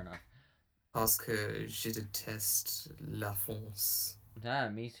enough, fair Quebecois unk. parce que je déteste la France. Ah,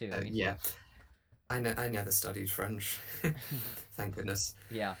 me too, me too. Yeah, I never studied French. Thank goodness.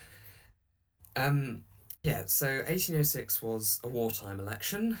 Yeah. Um, yeah, so 1806 was a wartime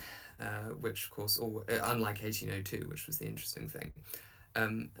election, which, of course, unlike 1802, which was the interesting thing.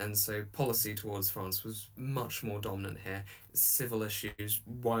 And so policy towards France was much more dominant here. Civil issues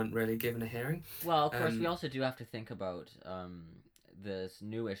weren't really given a hearing. Well, of course, we Um, also do have to think about this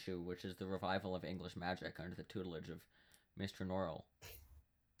new issue, which is the revival of English magic under the tutelage of Mr. Norrell.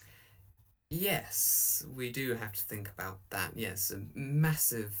 yes, we do have to think about that. Yes, a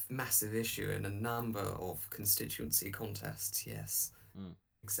massive, massive issue in a number of constituency contests. Yes, Mm.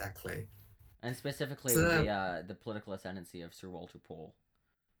 exactly. And specifically So, the political ascendancy of Sir Walter Pole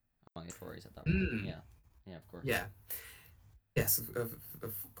among the Tories at that point. mm, Yeah, yeah, of course. yeah, yes,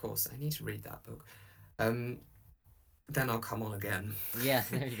 of course. I need to read that book. Um, then I'll come on again. Yeah,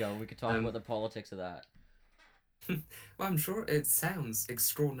 there you go. We could talk about Um, the politics of that. well, I'm sure it sounds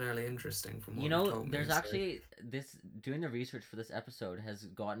extraordinarily interesting from what you've told me. There's So, actually this doing the research for this episode has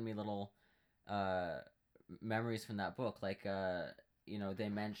gotten me little uh memories from that book. Like they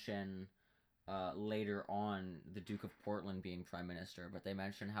mention later on the Duke of Portland being prime minister, but they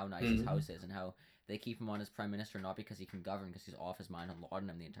mention how nice his mm. house is and how they keep him on as prime minister not because he can govern because he's off his mind on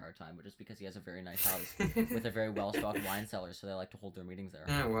Laudanum the entire time, but just because he has a very nice house with a very well stocked wine cellar, so they like to hold their meetings there.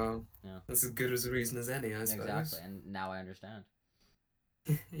 Oh well, Yeah, that's as good as a reason as any, I exactly. suppose. And now I understand.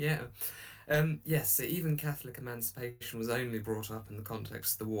 Yeah. Yes, so even Catholic emancipation was only brought up in the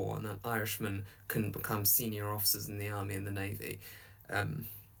context of the war, and that Irishmen couldn't become senior officers in the army and the navy. Um,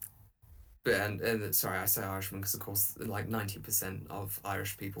 but and sorry, I say Irishmen because of course like 90% of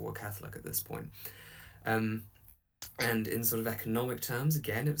Irish people were Catholic at this point. Um, and in sort of economic terms,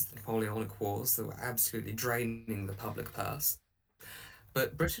 again, it was the Napoleonic Wars that were absolutely draining the public purse.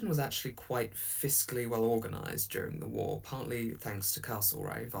 But Britain was actually quite fiscally well organised during the war, partly thanks to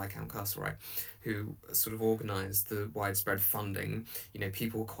Castlereagh, Viscount Castlereagh, who sort of organised the widespread funding.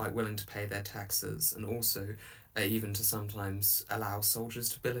 People were quite willing to pay their taxes and also even to sometimes allow soldiers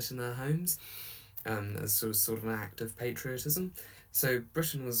to billet in their homes as sort of an act of patriotism. So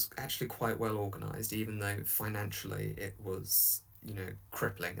Britain was actually quite well organised, even though financially it was,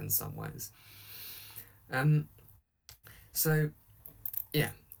 crippling in some ways. Um, so yeah.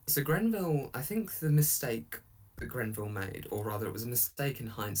 So Grenville, I think the mistake that Grenville made, or rather it was a mistake in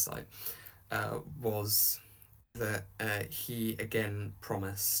hindsight, was that he again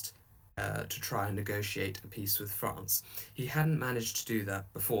promised to try and negotiate a peace with France. He hadn't managed to do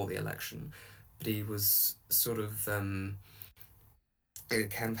that before the election, but he was sort of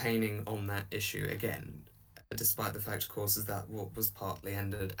campaigning on that issue again. Despite the fact, of course, is that what was partly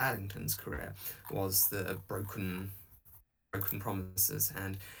ended Addington's career was the broken promises,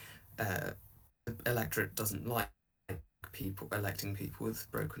 and the electorate doesn't like people electing people with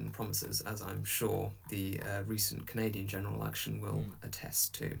broken promises, as I'm sure the recent Canadian general election will Mm.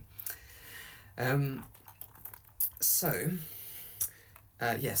 attest to. Um, so,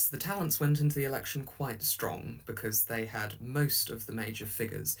 yes, the Talents went into the election quite strong because they had most of the major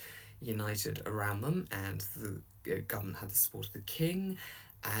figures united around them, and the government had the support of the king,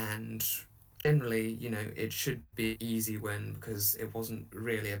 and generally, it should be an easy win because it wasn't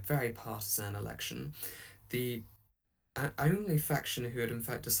really a very partisan election. The only faction who had in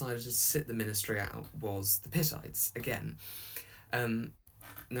fact decided to sit the ministry out was the Pittites again. Um,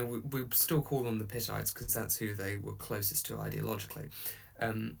 Now we still call them the Pittites because that's who they were closest to ideologically.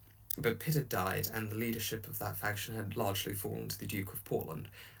 But Pitt had died, and the leadership of that faction had largely fallen to the Duke of Portland.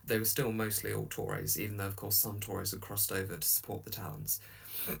 they were still mostly all Tories, even though of course some Tories had crossed over to support the Talons.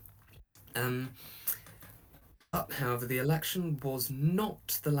 Um, but, however, the election was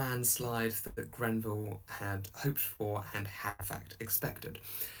not the landslide that Grenville had hoped for and had in fact expected,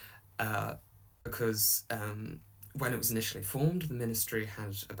 uh, because when it was initially formed, the ministry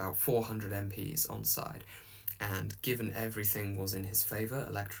had about 400 MPs on side, and given everything was in his favour,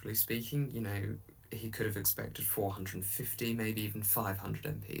 electorally speaking, he could have expected 450, maybe even 500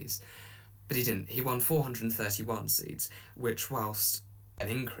 MPs. But he didn't. He won 431 seats, which, whilst an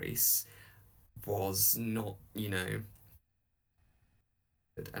increase, was not, and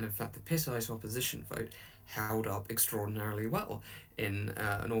in fact, the Pittite opposition vote held up extraordinarily well in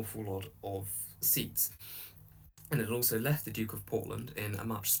an awful lot of seats. And it also left the Duke of Portland in a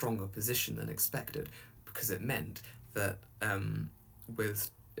much stronger position than expected, because it meant that with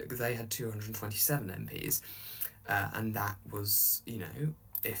they had 227 MPs, and that was,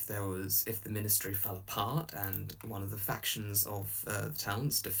 if the ministry fell apart and one of the factions of the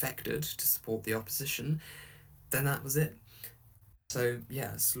Talents defected to support the opposition, then that was it. So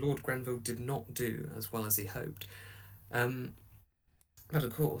yes, Lord Grenville did not do as well as he hoped. Um, but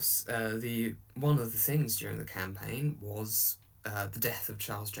of course, the one of the things during the campaign was the death of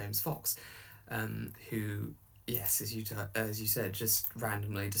Charles James Fox, who, yes, as you said, just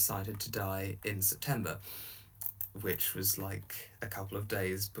randomly decided to die in September, which was like a couple of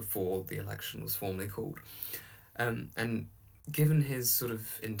days before the election was formally called. And given his sort of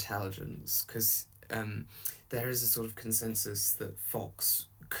intelligence, because there is a sort of consensus that Fox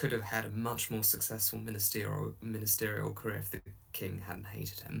could have had a much more successful ministerial career if the king hadn't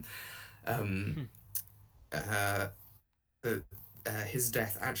hated him. His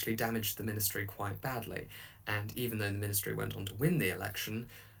death actually damaged the ministry quite badly, and even though the ministry went on to win the election,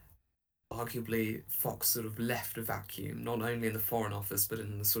 arguably Fox sort of left a vacuum, not only in the Foreign Office but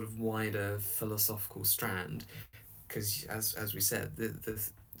in the sort of wider philosophical strand, because as we said, the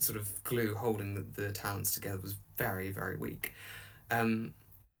sort of glue holding the Talents together was very, very weak. And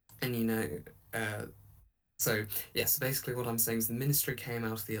so yes, basically what I'm saying is the ministry came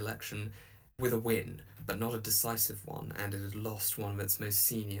out of the election with a win, but not a decisive one, and it had lost one of its most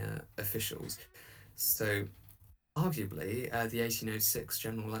senior officials. So arguably, the 1806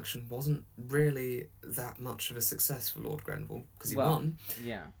 general election wasn't really that much of a success for Lord Grenville, because he won,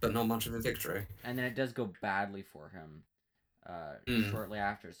 yeah, but not much of a victory. And then it does go badly for him shortly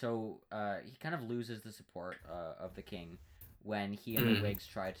after. So he kind of loses the support of the king when he and the Whigs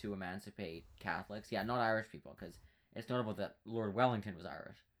try to emancipate Catholics. Yeah, not Irish people, because it's notable that Lord Wellington was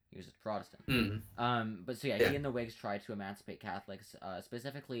Irish. He was just Protestant. But so yeah, he and the Whigs tried to emancipate Catholics,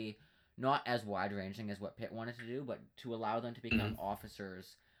 specifically not as wide-ranging as what Pitt wanted to do, but to allow them to become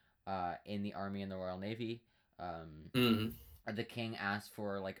officers in the Army and the Royal Navy. The king asked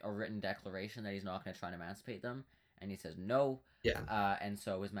for like a written declaration that he's not going to try and emancipate them, and he says no. Yeah. And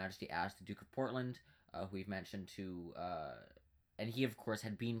so His Majesty asked the Duke of Portland, who we've mentioned, to and he of course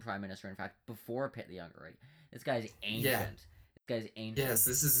had been prime minister, in fact, before Pitt the Younger. Right, this guy's ancient. Yeah. This guy's ancient. Yes,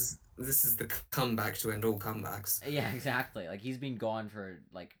 this is the comeback to end all comebacks. Yeah, exactly. Like he's been gone for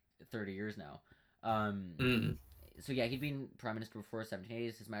like 30 years now. So yeah, he'd been prime minister before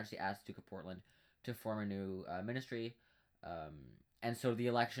 1780s. His Majesty asked the Duke of Portland to form a new ministry, and so the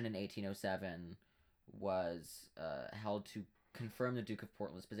election in 1807 was held to confirm the Duke of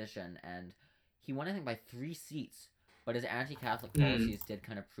Portland's position, and he won, I think, by 3 seats, but his anti-Catholic policies did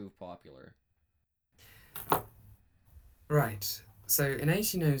kind of prove popular. Right. So in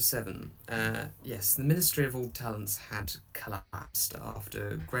 1807, yes, the Ministry of All Talents had collapsed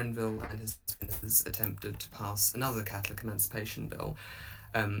after Grenville and his ministers attempted to pass another Catholic emancipation bill.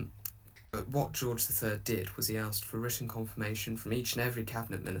 But what George III did was he asked for written confirmation from each and every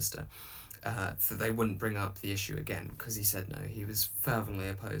cabinet minister that they wouldn't bring up the issue again, because he said no. He was fervently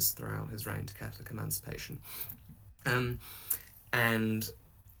opposed throughout his reign to Catholic emancipation. And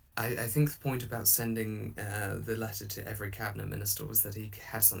I think the point about sending the letter to every cabinet minister was that he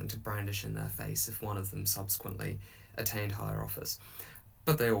had something to brandish in their face if one of them subsequently attained higher office.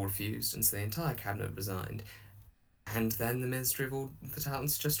 But they all refused, and so the entire cabinet resigned. And then the Ministry of All the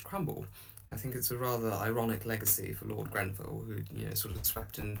Talents just crumbled. I think it's a rather ironic legacy for Lord Grenville, who sort of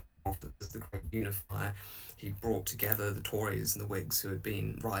swept in as the great unifier. He brought together the Tories and the Whigs, who had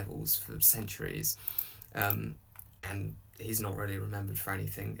been rivals for centuries, and he's not really remembered for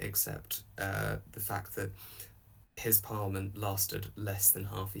anything except the fact that his parliament lasted less than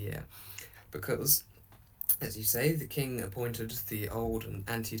half a year, because, as you say, the king appointed the old and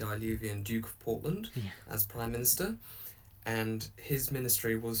antediluvian Duke of Portland as prime minister, and his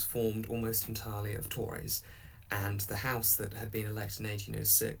ministry was formed almost entirely of Tories. and the House that had been elected in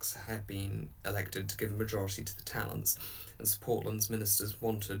 1806 had been elected to give a majority to the Talents, and so Portland's ministers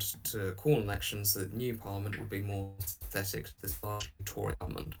wanted to call elections so that the new Parliament would be more sympathetic to this largely Tory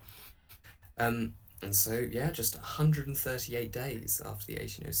government. And so, yeah, just 138 days after the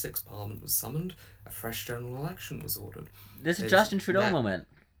 1806 Parliament was summoned, a fresh general election was ordered. This There's Justin Trudeau that- moment.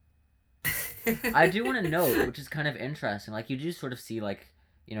 I do want to note, which is kind of interesting. Like, you do sort of see, like,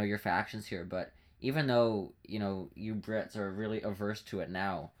 you know, your factions here, but even though, you know, you Brits are really averse to it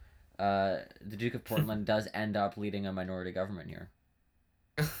now, the Duke of Portland does end up leading a minority government here.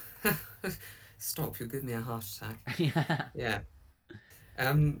 Stop! You'll give me a heart attack. Yeah. Yeah.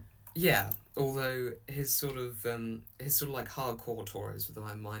 Yeah. Although his sort of like hardcore Tories were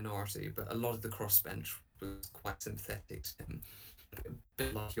the minority, but a lot of the crossbench was quite sympathetic to him. A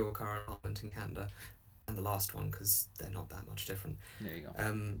bit like your current parliament in Canada, and the last one, because they're not that much different. There you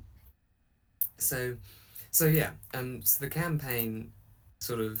go. So the campaign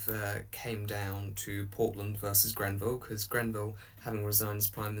sort of came down to Portland versus Grenville, because Grenville, having resigned as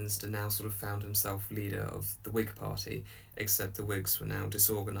Prime Minister, now sort of found himself leader of the Whig Party, except the Whigs were now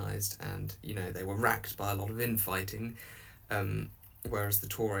disorganised and, you know, they were racked by a lot of infighting, whereas the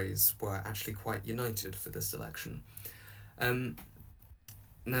Tories were actually quite united for this election.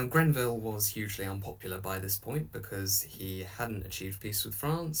 Now, Grenville was hugely unpopular by this point because he hadn't achieved peace with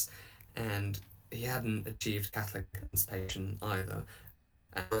France, and he hadn't achieved Catholic emancipation either.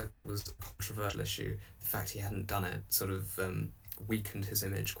 And it was a controversial issue. The fact he hadn't done it sort of weakened his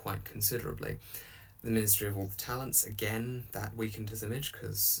image quite considerably. The Ministry of All the Talents, again, that weakened his image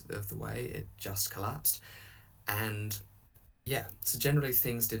because of the way it just collapsed. And yeah, so generally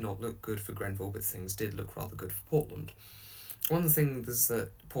things did not look good for Grenville, but things did look rather good for Portland. One of the things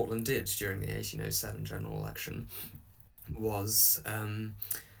that Portland did during the 1807 general election was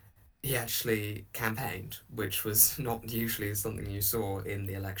he actually campaigned, which was not usually something you saw in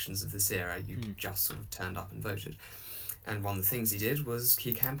the elections of this era. You just sort of turned up and voted. And one of the things he did was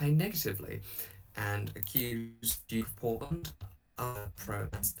he campaigned negatively and accused Duke of Portland, other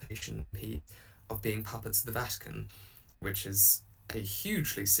pro-emancipation MPs, of being puppets of the Vatican, which is a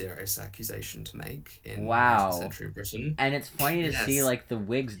hugely serious accusation to make in 19th century Britain. And it's funny to see, like, the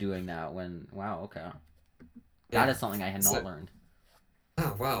Whigs doing that when... Wow, okay. That is something I had not learned.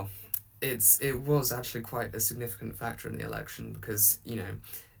 Oh, well. It was actually quite a significant factor in the election because, you know,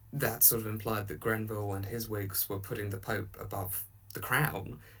 that sort of implied that Grenville and his Whigs were putting the Pope above the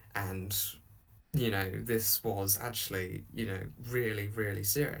crown, and, you know, this was actually, you know, really, really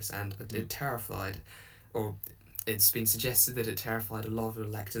serious, and it terrified, or it's been suggested that it terrified a lot of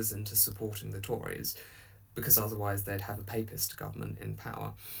electors into supporting the Tories, because otherwise they'd have a papist government in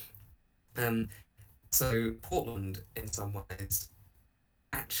power. So Portland, in some ways,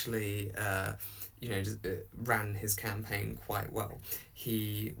 actually, ran his campaign quite well.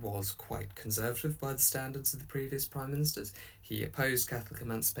 He was quite conservative by the standards of the previous prime ministers. He opposed Catholic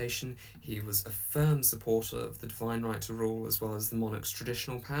emancipation. He was a firm supporter of the divine right to rule as well as the monarch's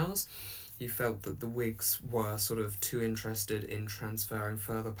traditional powers. He felt that the Whigs were sort of too interested in transferring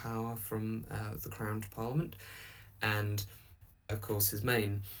further power from the Crown to Parliament. And, of course, his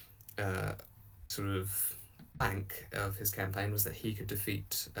main sort of bank of his campaign was that he could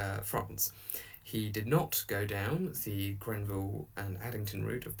defeat France. He did not go down the Grenville and Addington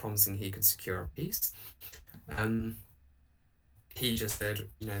route of promising he could secure a peace. He just said,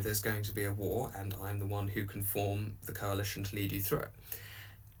 you know, there's going to be a war and I'm the one who can form the coalition to lead you through it.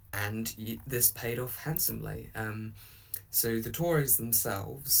 And this paid off handsomely. So the Tories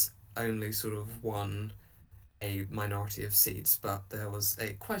themselves only sort of won a minority of seats, but there was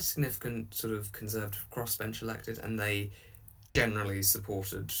a quite significant sort of conservative crossbench elected, and they generally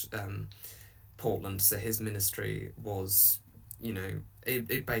supported Portland. So his ministry was, you know,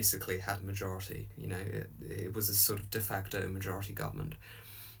 it basically had a majority. You know, it was a sort of de facto majority government.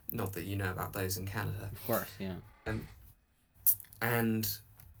 Not that you know about those in Canada. Of course, yeah.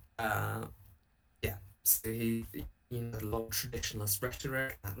 So he, you know, a lot of traditionalist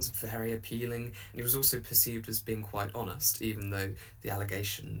rhetoric that was very appealing, and he was also perceived as being quite honest, even though the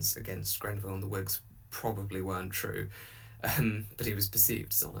allegations against Grenville and the Whigs probably weren't true. But he was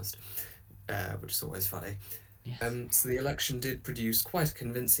perceived as honest, which is always funny. Yes. So the election did produce quite a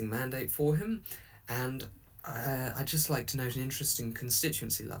convincing mandate for him, and I'd just like to note an interesting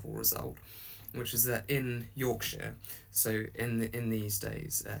constituency level result, which is that in Yorkshire, so in these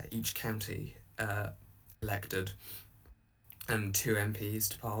days, each county elected 2 MPs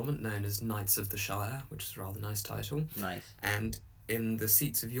to Parliament, known as Knights of the Shire, which is a rather nice title. Nice. And in the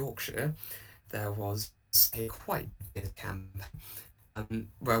seats of Yorkshire, there was a quite big campaign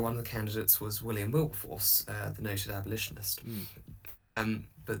where one of the candidates was William Wilberforce, the noted abolitionist. Mm.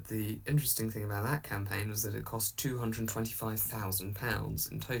 But the interesting thing about that campaign was that it cost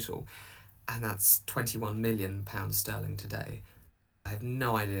 £225,000 in total, and that's £21 million sterling today. I have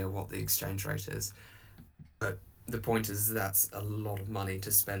no idea what the exchange rate is, but the point is that's a lot of money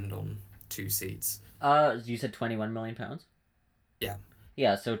to spend on two seats. You said £21 million? Yeah.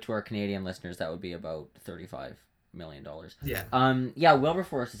 Yeah, so to our Canadian listeners, that would be about $35 million. Yeah. Yeah,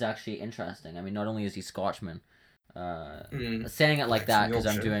 Wilberforce is actually interesting. I mean, not only is he Scotchman, saying it like that because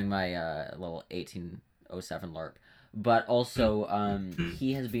I'm doing my little 1807 LARP, but also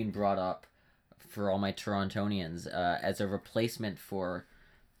he has been brought up for all my Torontonians as a replacement for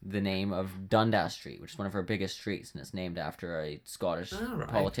the name of Dundas Street, which is one of our biggest streets, and it's named after a Scottish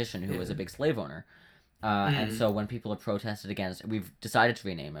politician who was a big slave owner. And so when people have protested against, we've decided to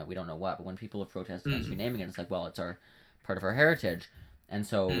rename it. We don't know what, but when people have protested against renaming it, it's like, well, it's our part of our heritage, and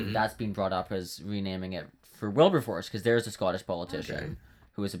so that's been brought up as renaming it for Wilberforce because there's a Scottish politician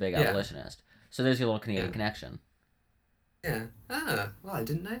who was a big abolitionist. So there's your little Canadian connection. Yeah. Well, I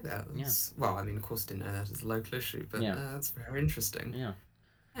didn't know that. Well, I mean, of course, I didn't know that as a local issue, but that's very interesting. Yeah.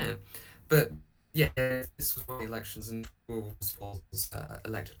 But yeah, this was one of the elections, and Wilberforce was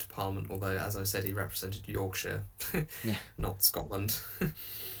elected to Parliament, although, as I said, he represented Yorkshire, not Scotland.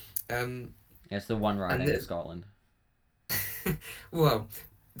 It's the one riding in Scotland. Well,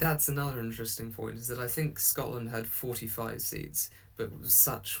 that's another interesting point, is that I think Scotland had 45 seats, but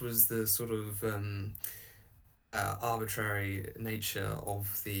such was the sort of arbitrary nature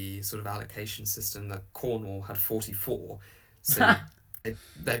of the sort of allocation system that Cornwall had 44. So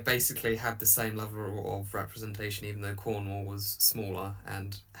they basically had the same level of representation, even though Cornwall was smaller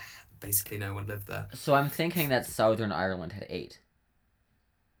and basically no one lived there. So I'm thinking that Southern Ireland had 8.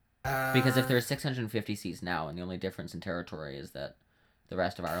 Because if there are 650 seats now, and the only difference in territory is that the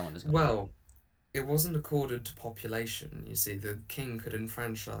rest of Ireland is gone. Well, it wasn't accorded to population. You see, the king could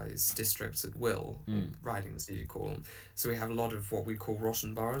enfranchise districts at will, ridings, as you call them. So we have a lot of what we call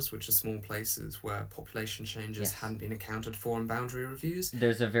rotten boroughs, which are small places where population changes hadn't been accounted for in boundary reviews.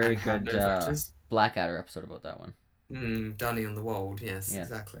 There's a very good Blackadder episode about that one. Dunny on the Wold, yes,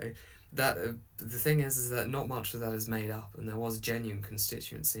 exactly. That the thing is that not much of that is made up, and there was a genuine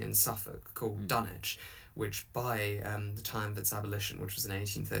constituency in Suffolk called Dunwich, which by the time of its abolition, which was in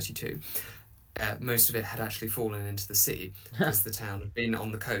 1832, most of it had actually fallen into the sea because the town had been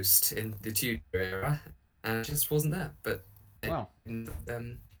on the coast in the Tudor era, and it just wasn't there. But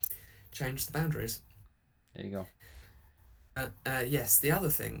it changed the boundaries. There you go. Yes, the other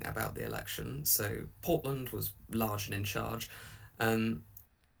thing about the election, so Portland was large and in charge,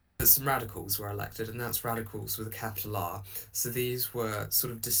 but some radicals were elected, and that's radicals with a capital R. So these were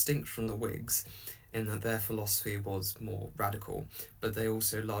sort of distinct from the Whigs in that their philosophy was more radical, but they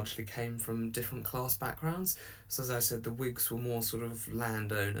also largely came from different class backgrounds. So as I said, the Whigs were more sort of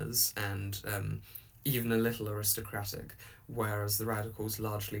landowners and even a little aristocratic, whereas the radicals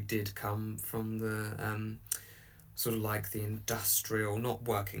largely did come from the sort of like the industrial, not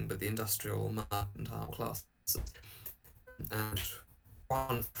working, but the industrial mercantile classes. And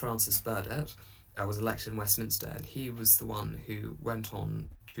one Francis Burdett was elected in Westminster, and he was the one who went on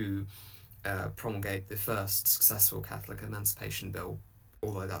to promulgate the first successful Catholic Emancipation Bill,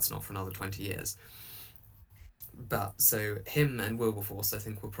 although that's not for another 20 years. But so him and Wilberforce, I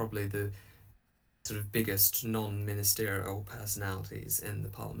think, were probably the sort of biggest non-ministerial personalities in the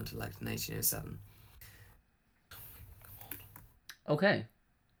Parliament elected in 1807. Okay.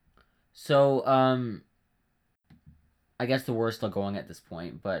 So, I guess the war's still going at this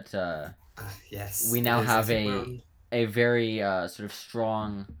point, but yes, we now have a very sort of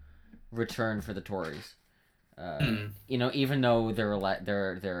strong return for the Tories. You know, even though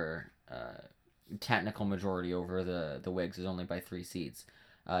their technical majority over the Whigs is only by 3 seats.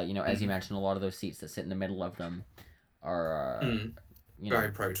 You know, as you mentioned, a lot of those seats that sit in the middle of them are you know,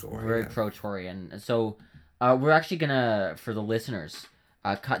 very pro-Tory. Very pro-Tory, and so we're actually gonna, for the listeners,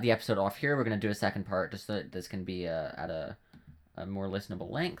 cut the episode off here. We're gonna do a second part just so that this can be at a more listenable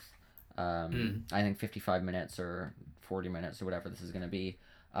length. I think 55 minutes or 40 minutes or whatever this is gonna be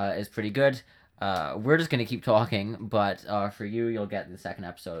is pretty good. We're just gonna keep talking, but for you, you'll get the second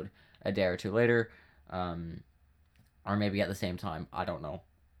episode a day or two later, or maybe at the same time. I don't know.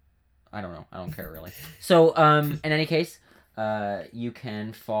 I don't care really. So in any case, you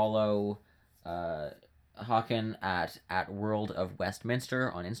can follow Hawken at World of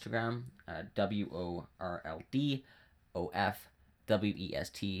Westminster on Instagram,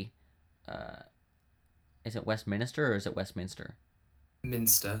 WORLDOFWEST. Is it Westminster or is it Westminster?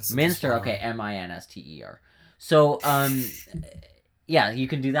 Minster. Minster, okay, MINSTER. So yeah, you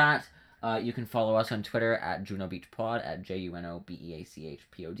can do that. You can follow us on Twitter at Juno Beach Pod, at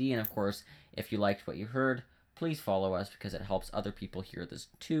JUNOBEACHPOD. And of course, if you liked what you heard, please follow us because it helps other people hear this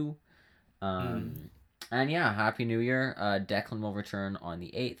too. And yeah, Happy New Year. Declan will return on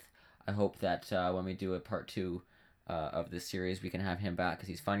the 8th. I hope that when we do a part 2 of this series, we can have him back because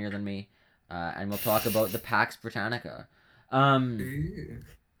he's funnier than me. And we'll talk about the Pax Britannica.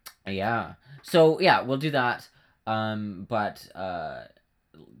 Yeah. So, yeah, we'll do that. But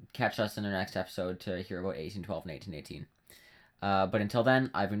catch us in the next episode to hear about 1812 and 1818. But until then,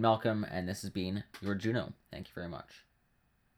 I've been Malcolm, and this has been your Juno. Thank you very much.